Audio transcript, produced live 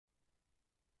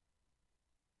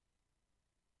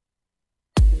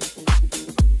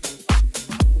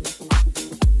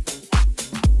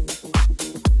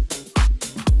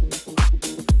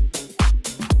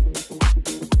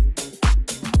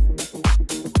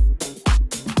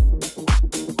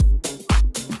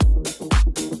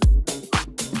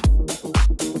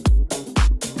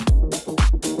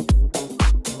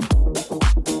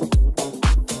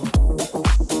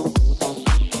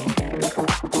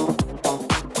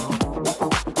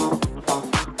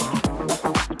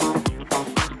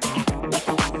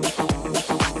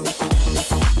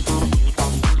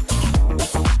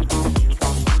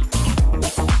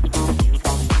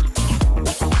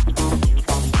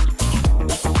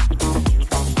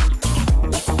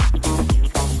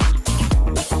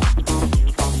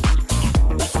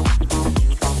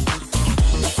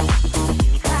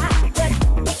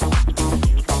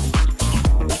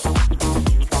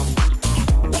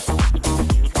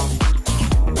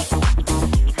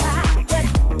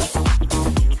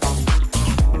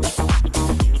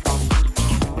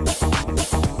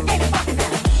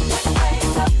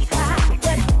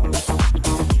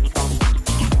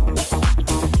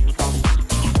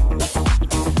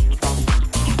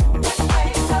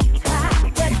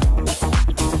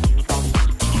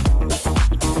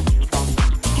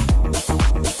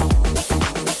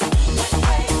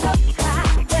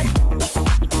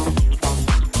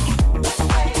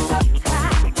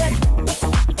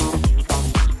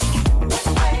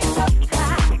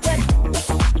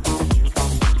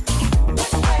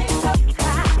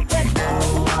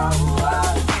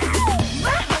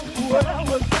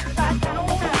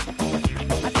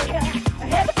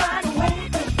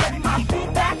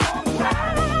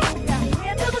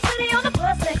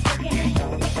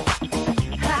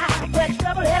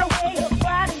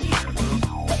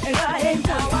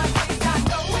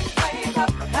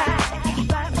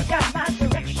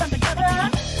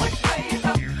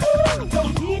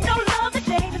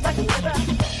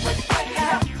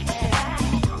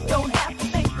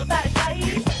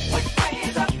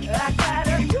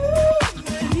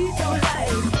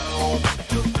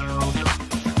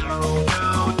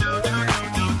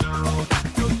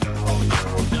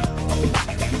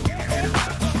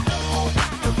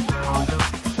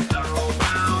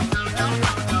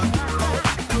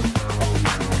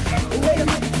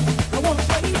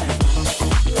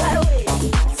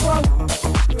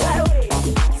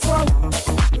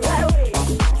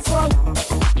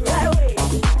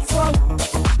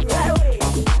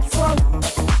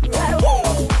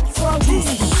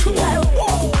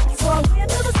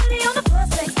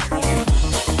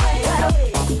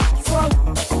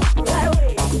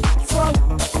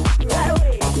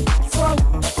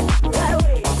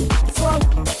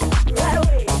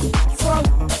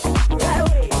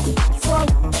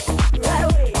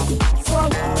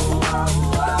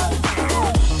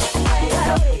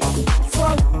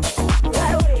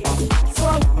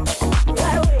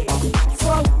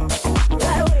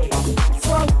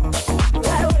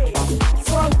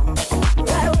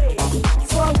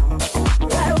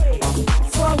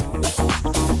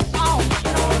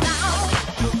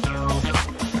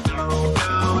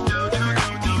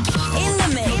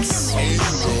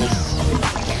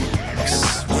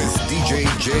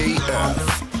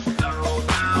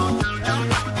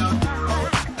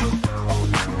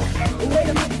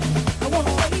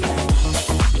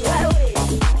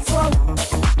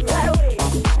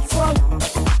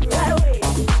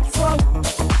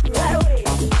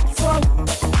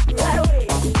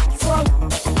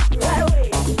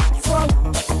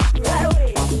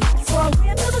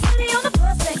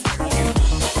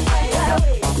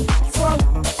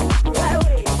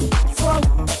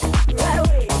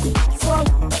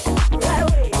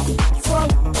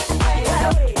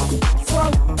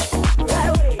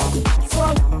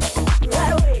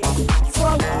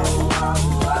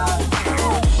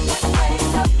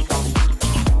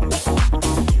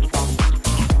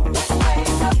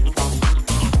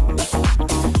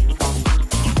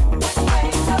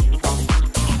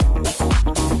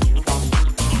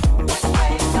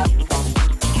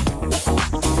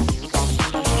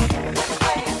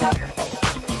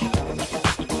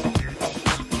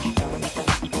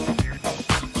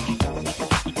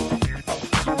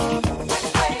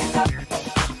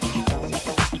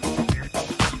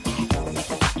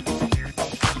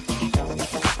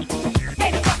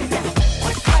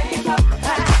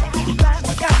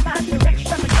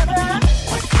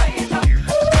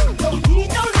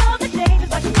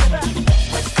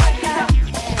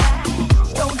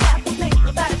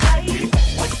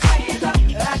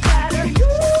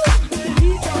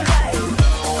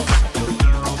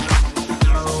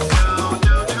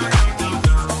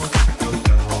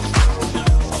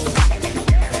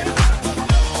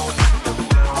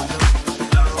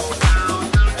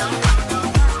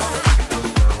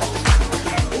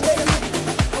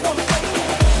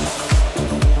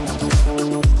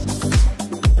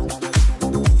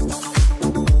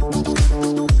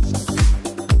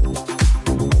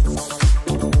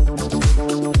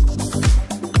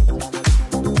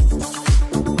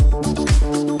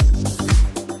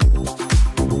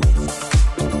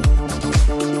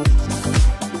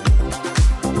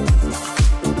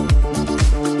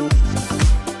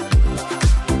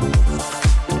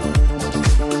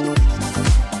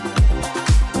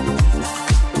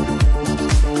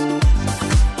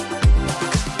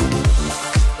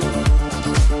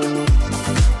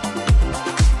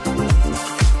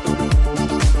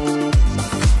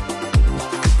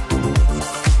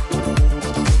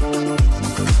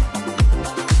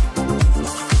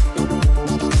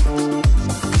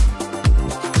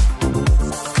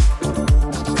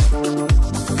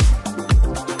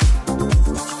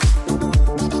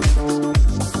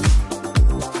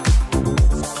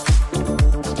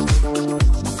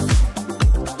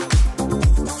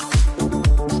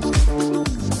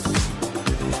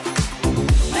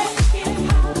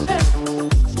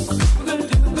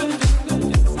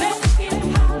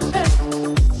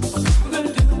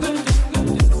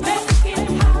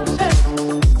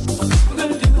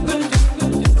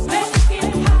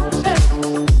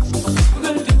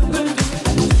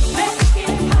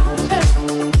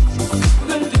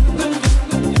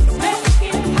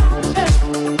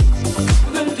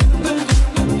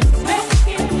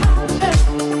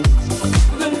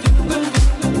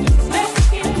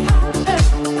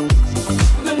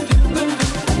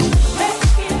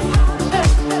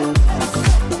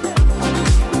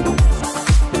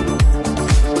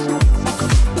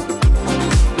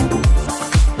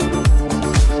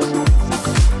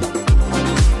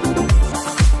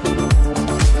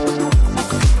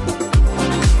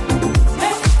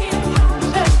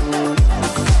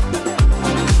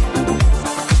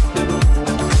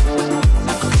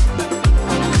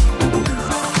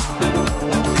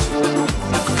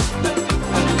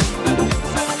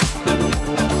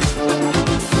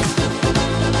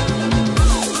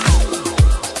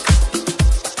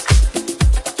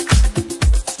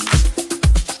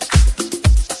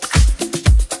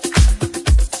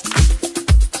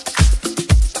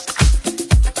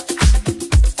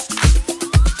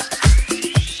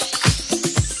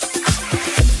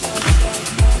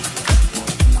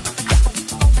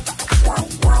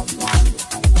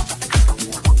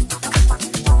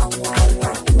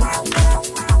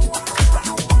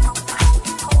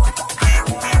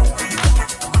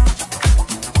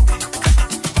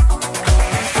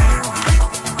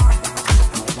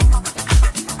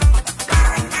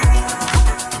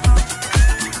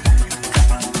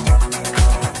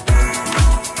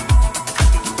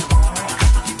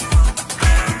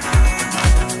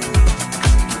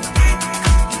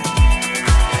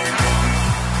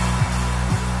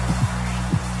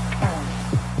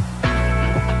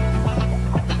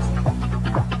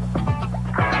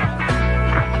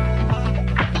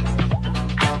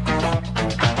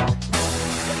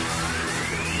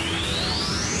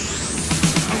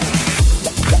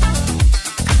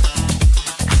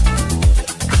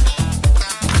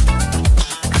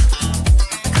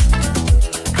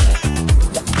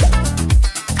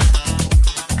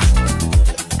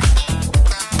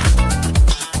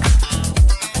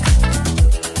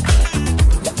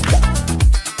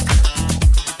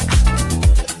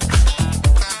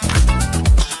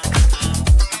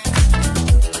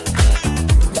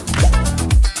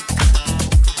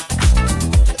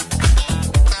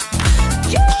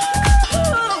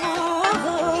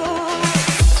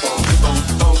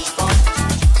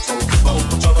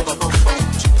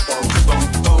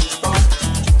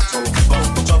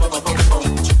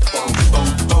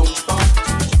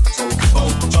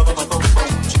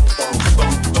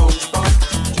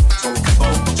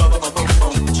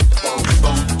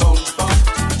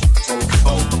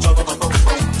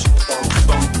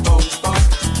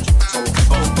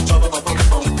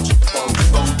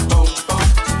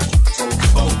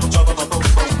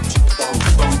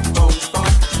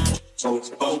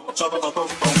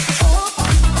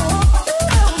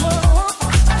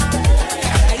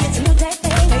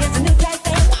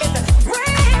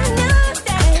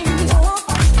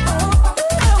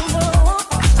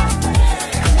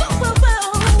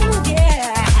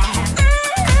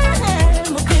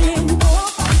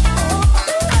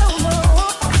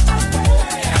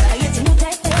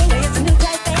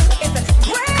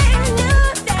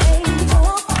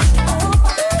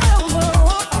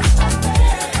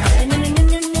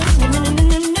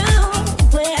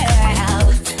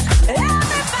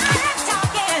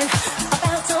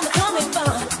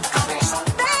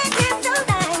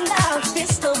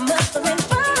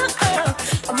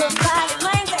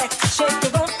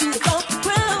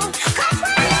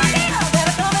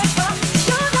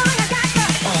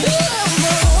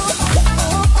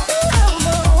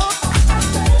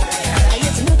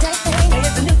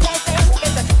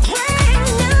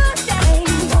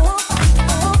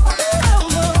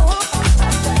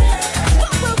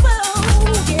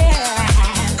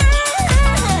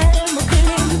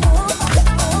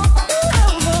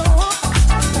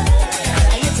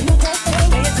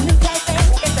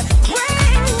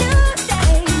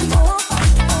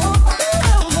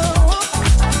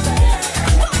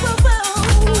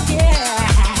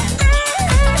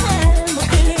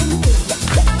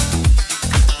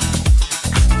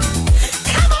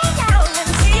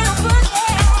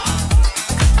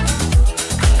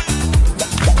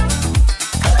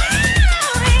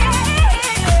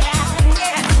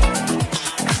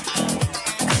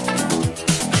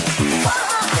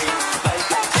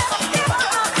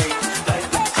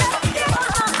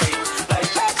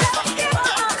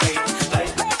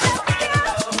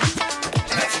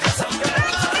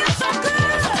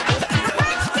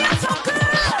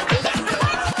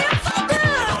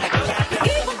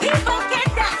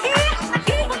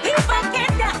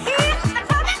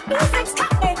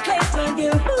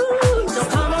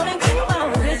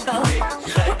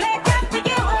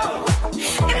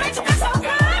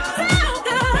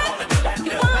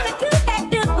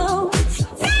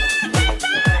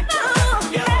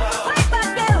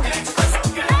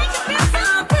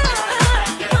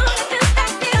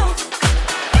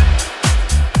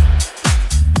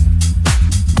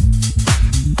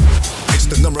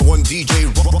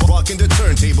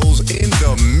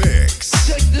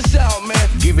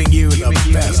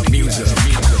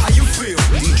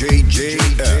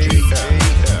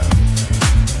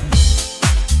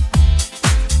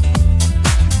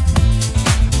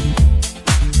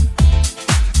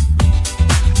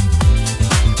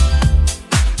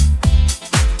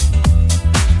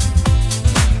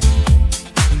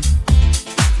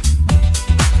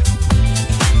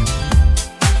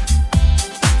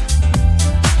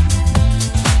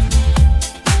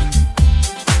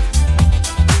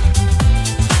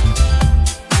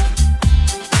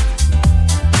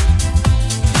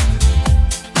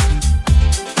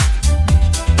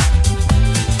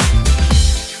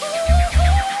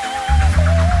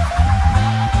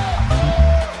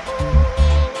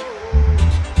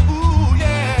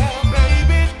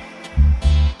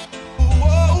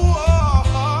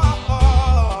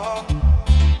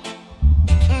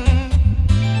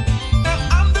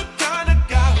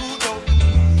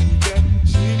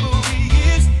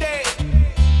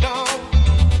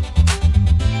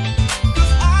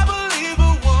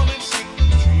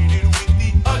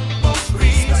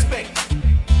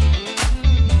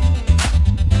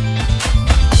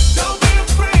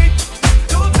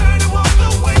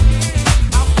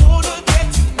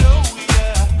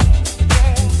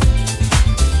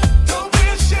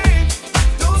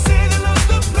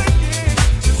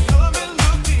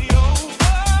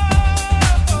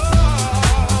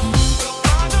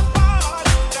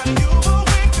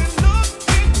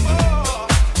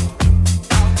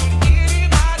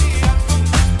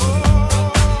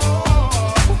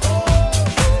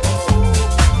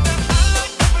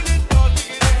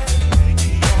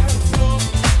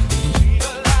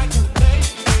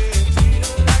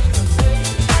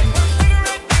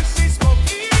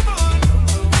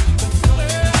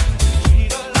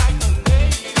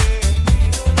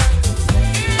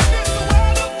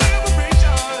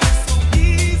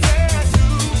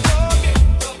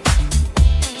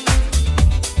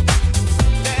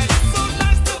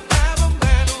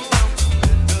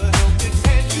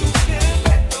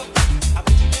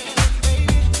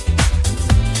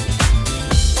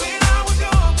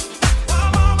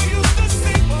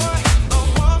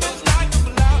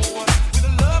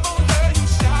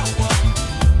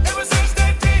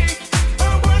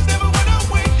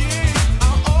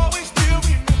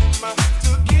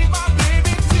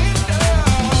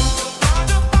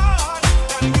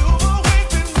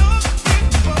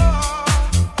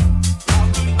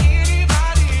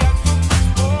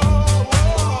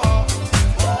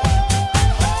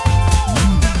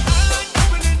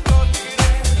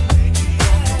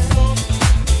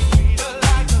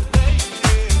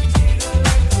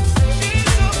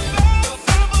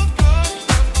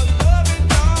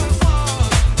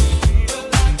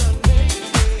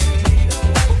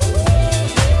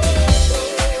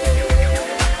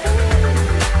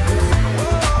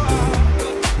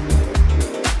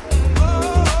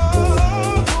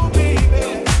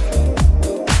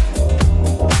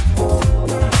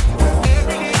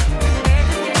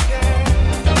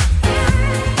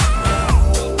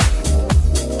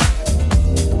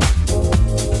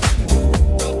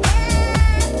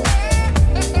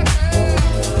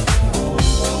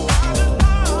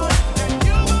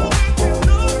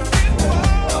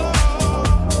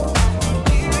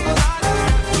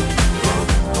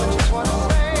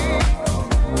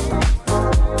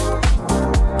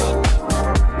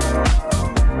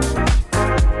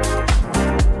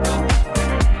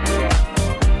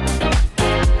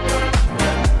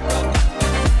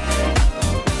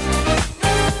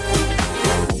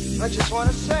just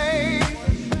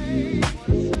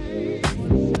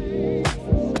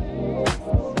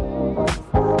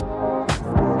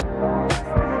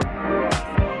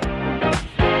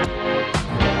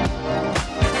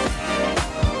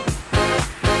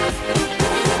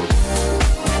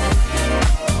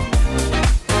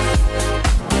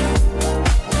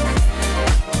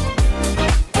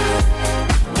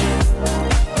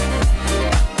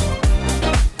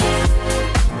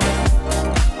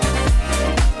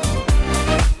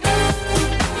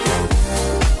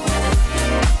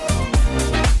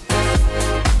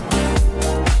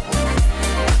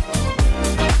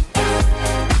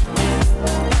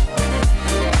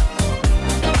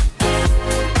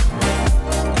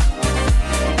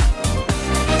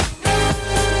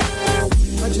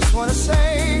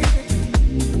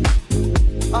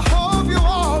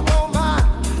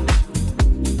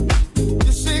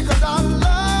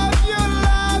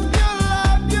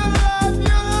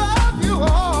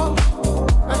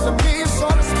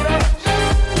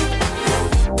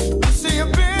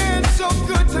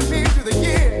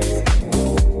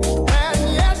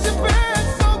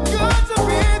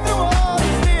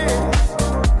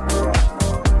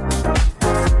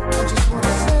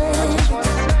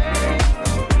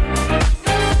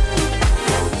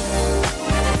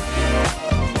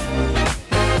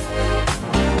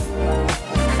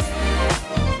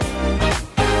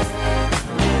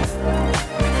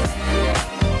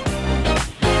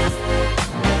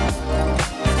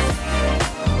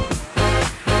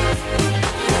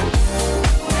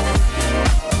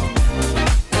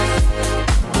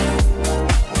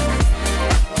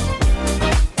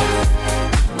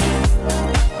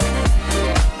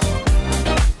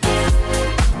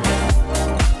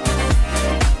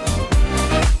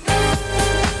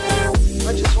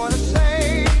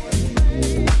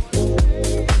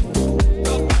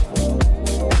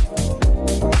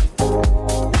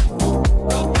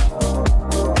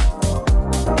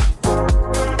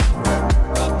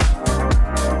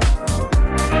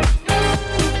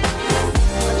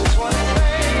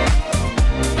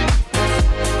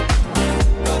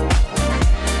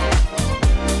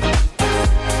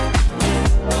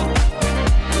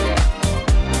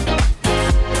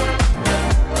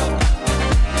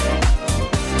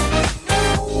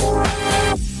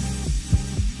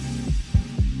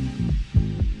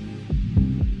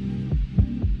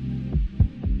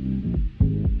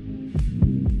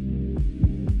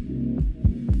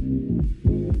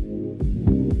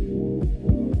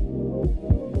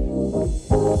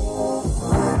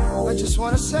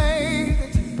wanna say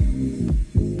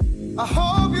I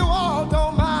hope you all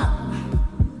don't mind.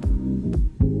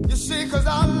 You see, 'cause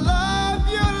I love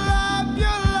you, love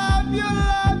you, love you,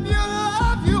 love you,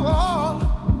 love you all.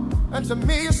 And to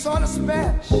me you're sort of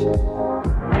special.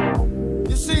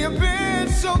 You see, you've been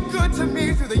so good to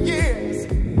me through the years.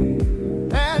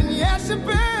 And yes, you've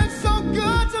been so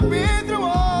good to me through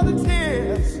all the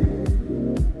tears.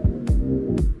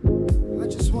 I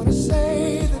just want to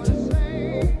say that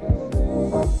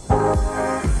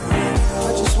I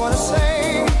just want to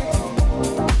say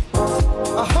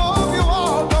I hope you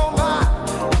all don't mind.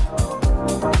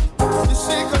 You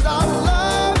see, 'cause I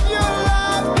love you,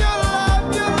 love you, love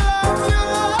you, love you,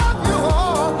 love you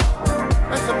all.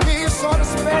 And to me it's sort of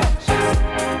special.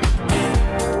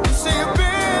 You see, you've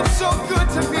been so good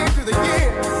to me through the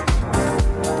years.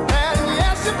 And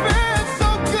yes, you've been so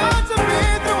good to me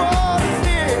through all the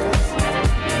tears.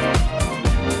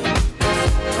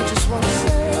 I just want to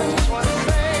say, I just want to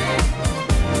say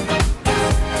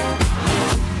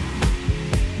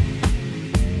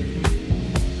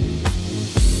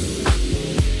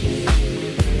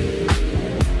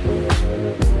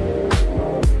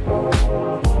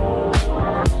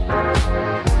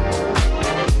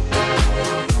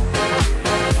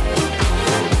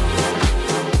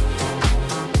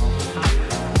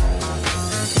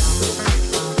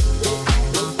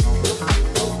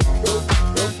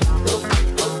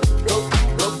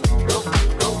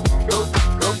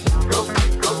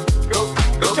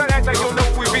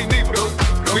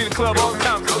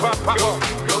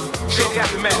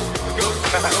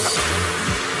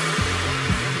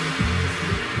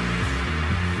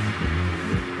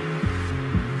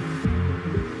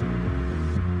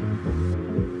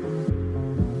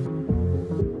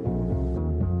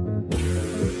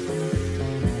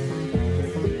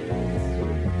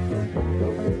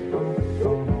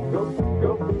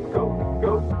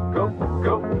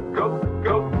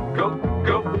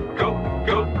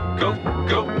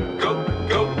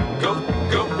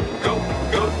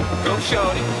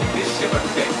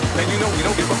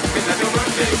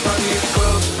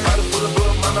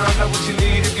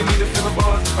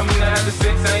I'm in the having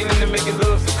sex, I ain't into making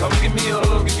love. So come give me a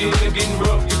hug if you're into getting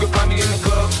rough. You can find me in the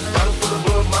club, bottle full of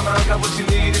bug. Mama, I got what you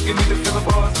need if you need to fill a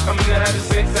bars. I'm in the having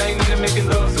sex, I ain't into making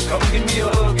love. So come give me a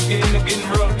hug if you're into getting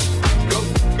rough. Go,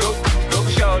 go, go,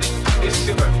 shawty, it's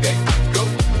your birthday. Go,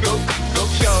 go, go,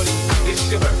 shawty, it's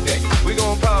your birthday. We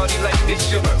gon' party like it's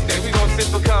your birthday. We gon' sip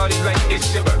Bacardi like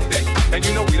it's your birthday. And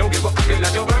you know we don't give up, it's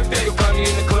not your birthday. You'll find me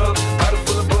in the club, bottle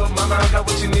full of bug. Mama, I got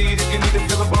what you need if you need to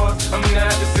fill a bars. I'm in the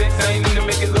having sex, I ain't into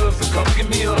making love. So come give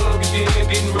me a hug if you're into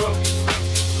getting rough.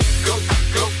 Go,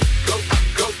 go, go,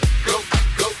 go, go,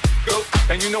 go, go.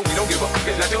 And you know we don't give up,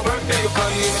 it's not your birthday. You'll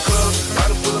find me in the club,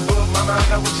 bottle full of bug. Mama, I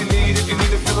got what you need if you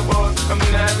need to fill a bars. I'm in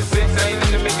the having sex, I ain't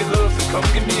into making love. So come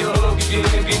give me a hug if you're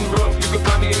into getting rough. You can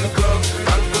find me in the club,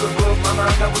 bottle full of bug. Mama,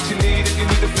 I got what you need if you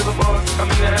need to fill a bars. I'm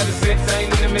in the having sex, I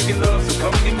ain't into making love. So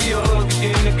come give me a hug if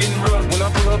you're into getting rough. When I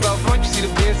pull up out front, you see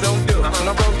the Benz on dub. When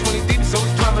I roll 20 deep, so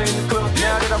it's drama in the club.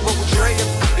 Now that I roll with Dre,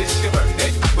 it's your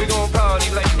birthday. We gon' party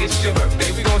like it's your birthday.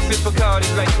 We gon' sip Bacardi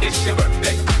like it's your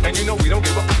birthday. And you know we don't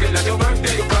give up, it's not your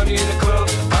birthday. You'll find me in the club,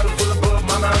 bottle full of bug.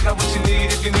 Mama, I got what you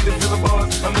need if you need to fill a bars.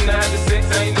 I'm in the having sex,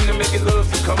 I ain't into making love.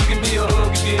 So come give me a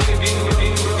hug if you're into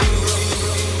getting rough.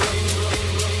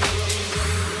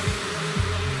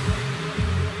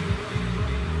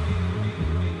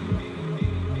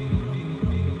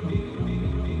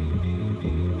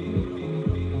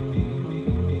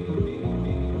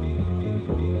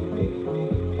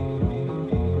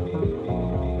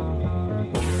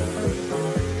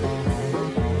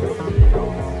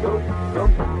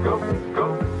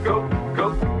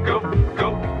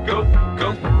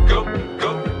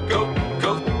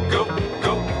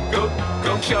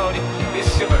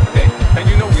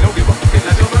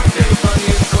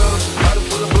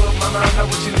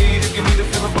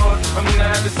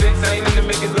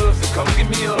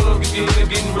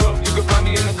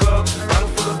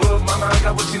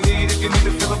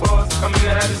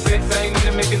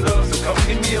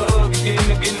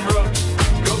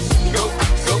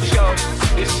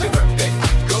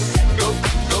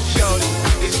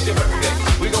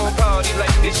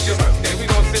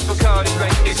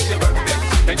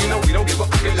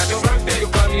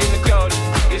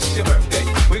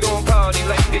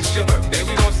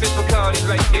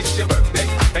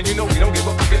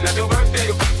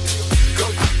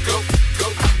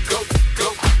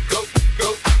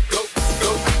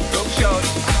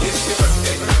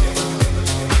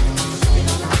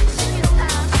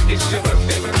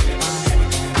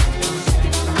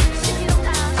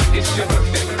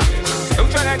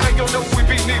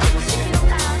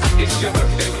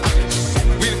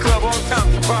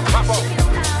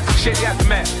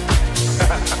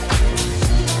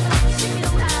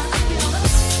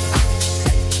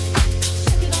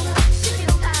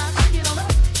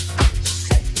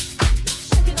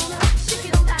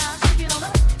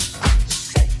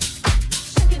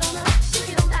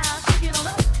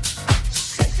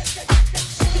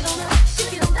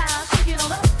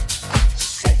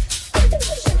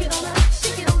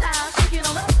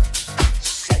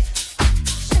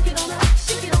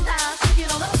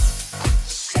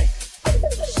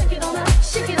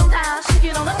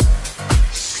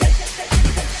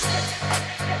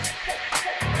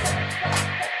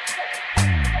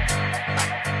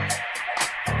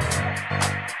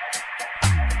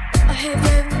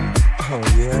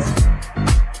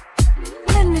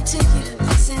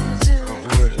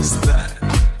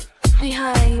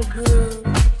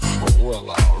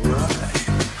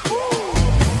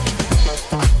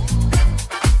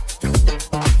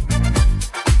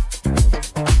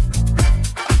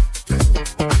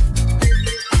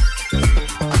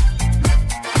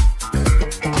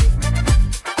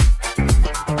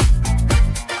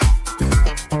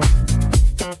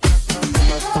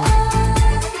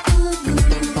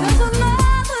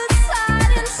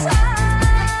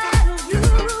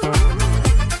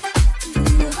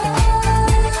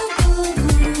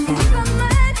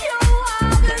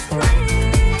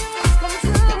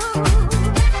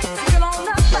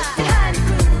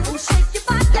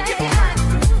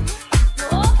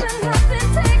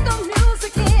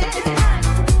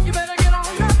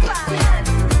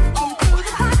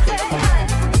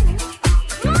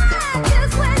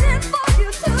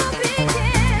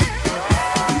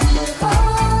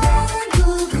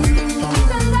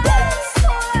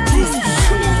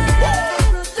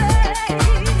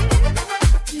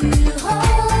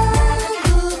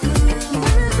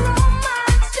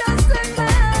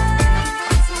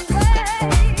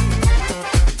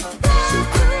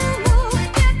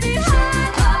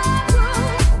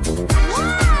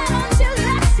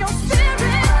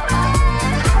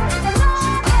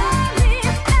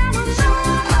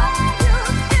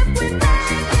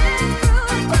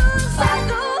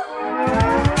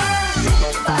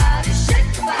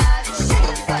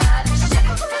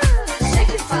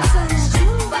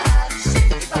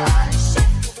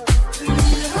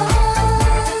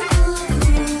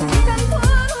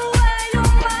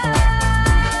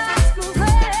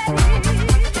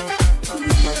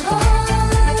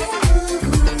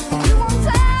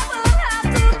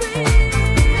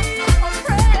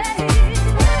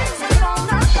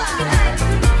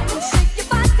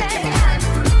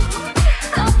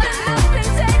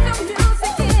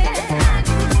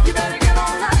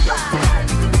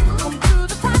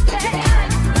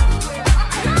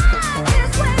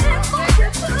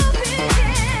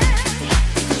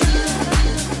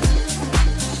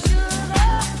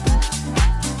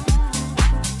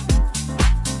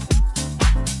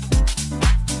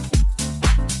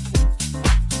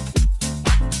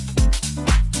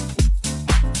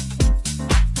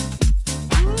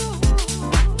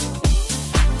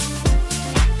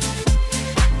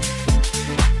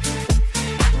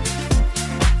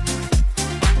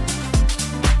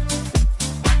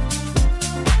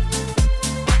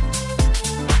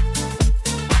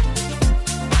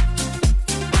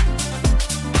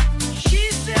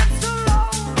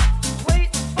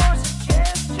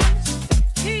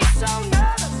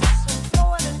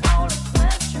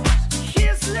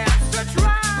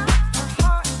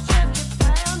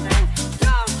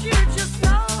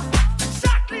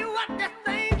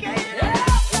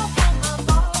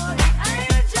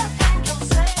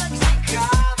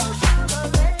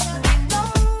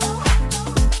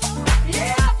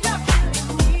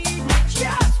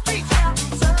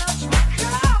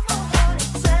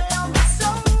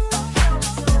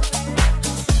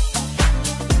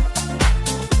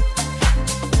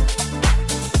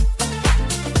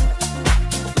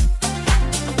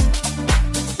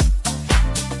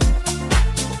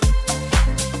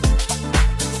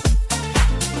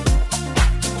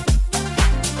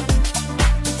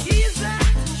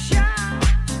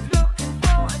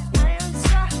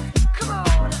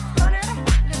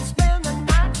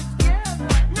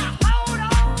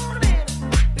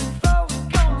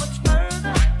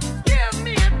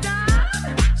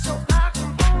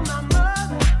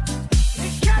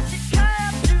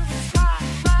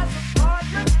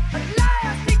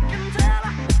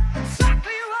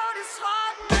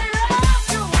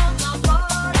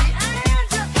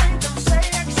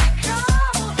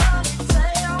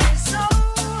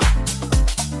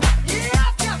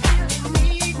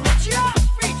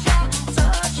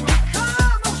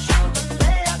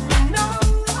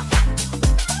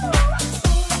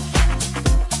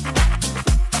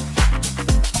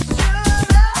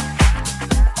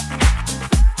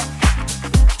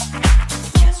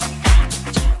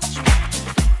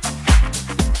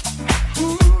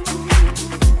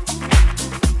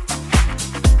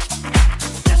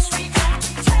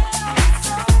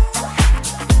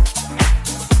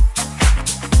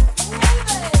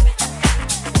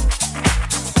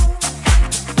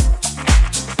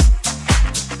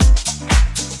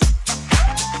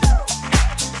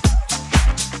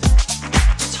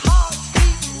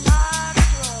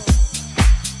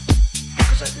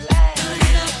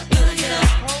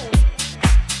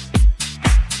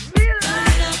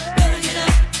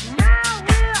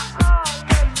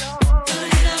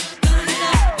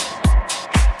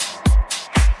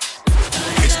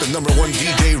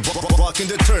 rocking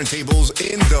the turntables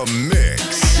in the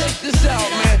mix. Check this out,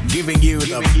 man. Giving you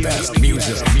the best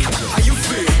music. How you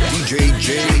feel? DJ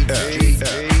Jeff.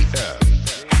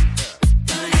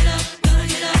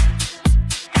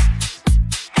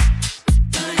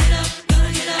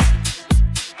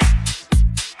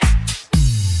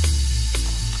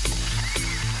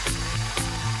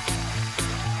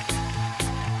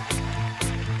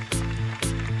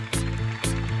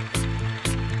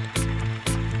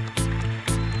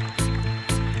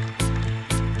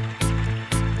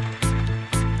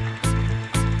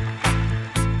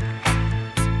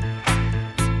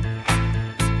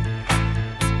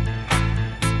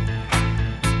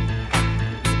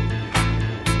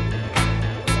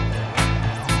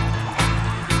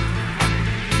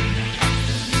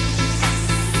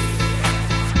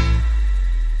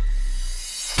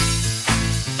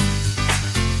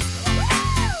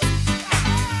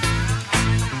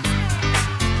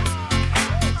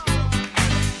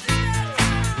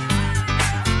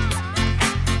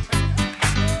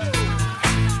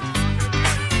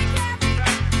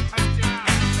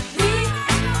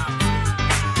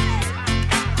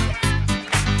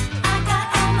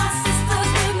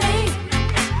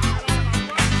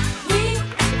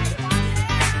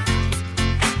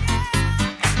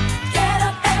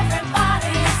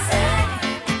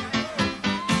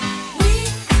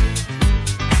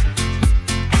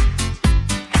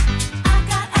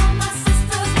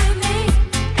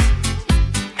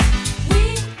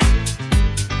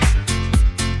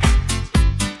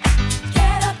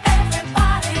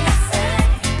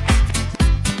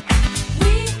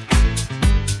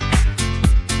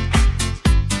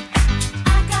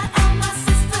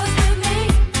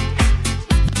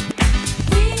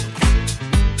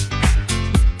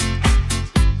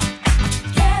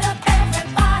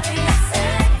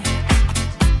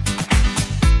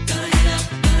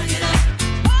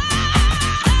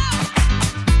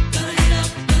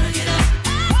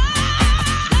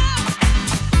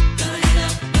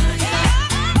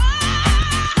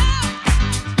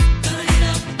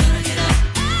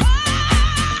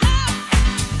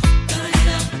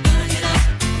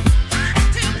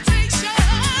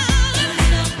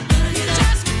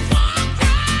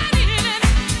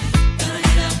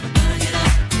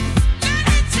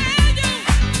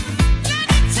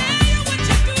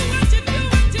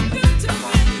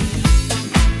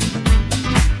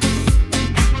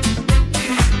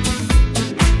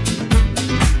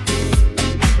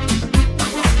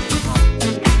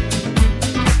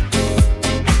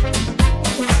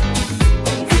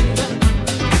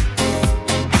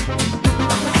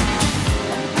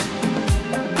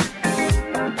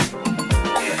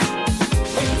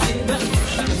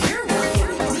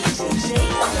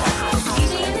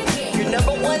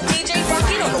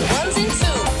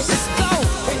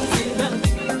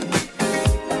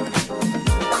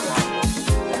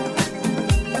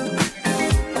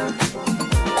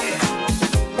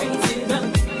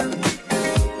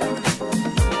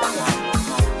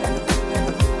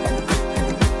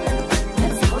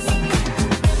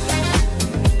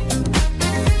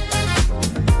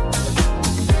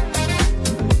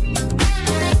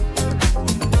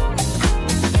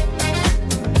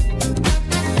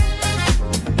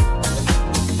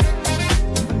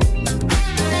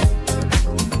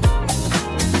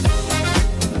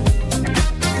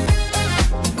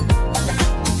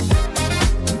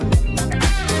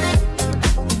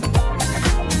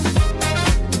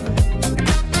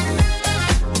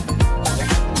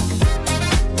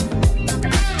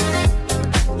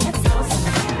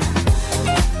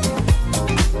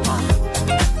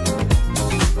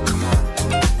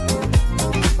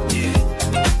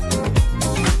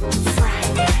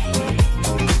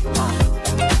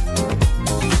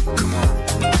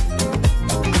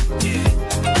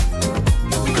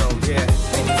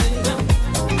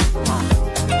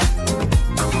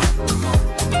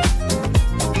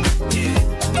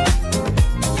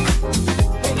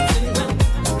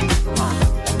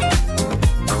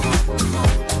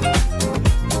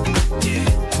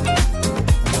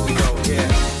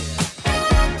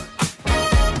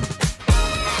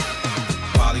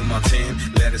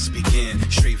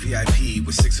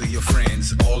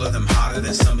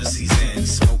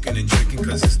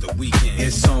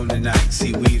 It's on tonight.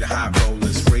 See, we the high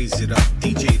rollers. Raise it up.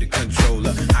 DJ the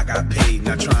controller. I got paid,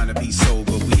 not trying to be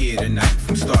sober. We here tonight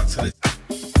from start to the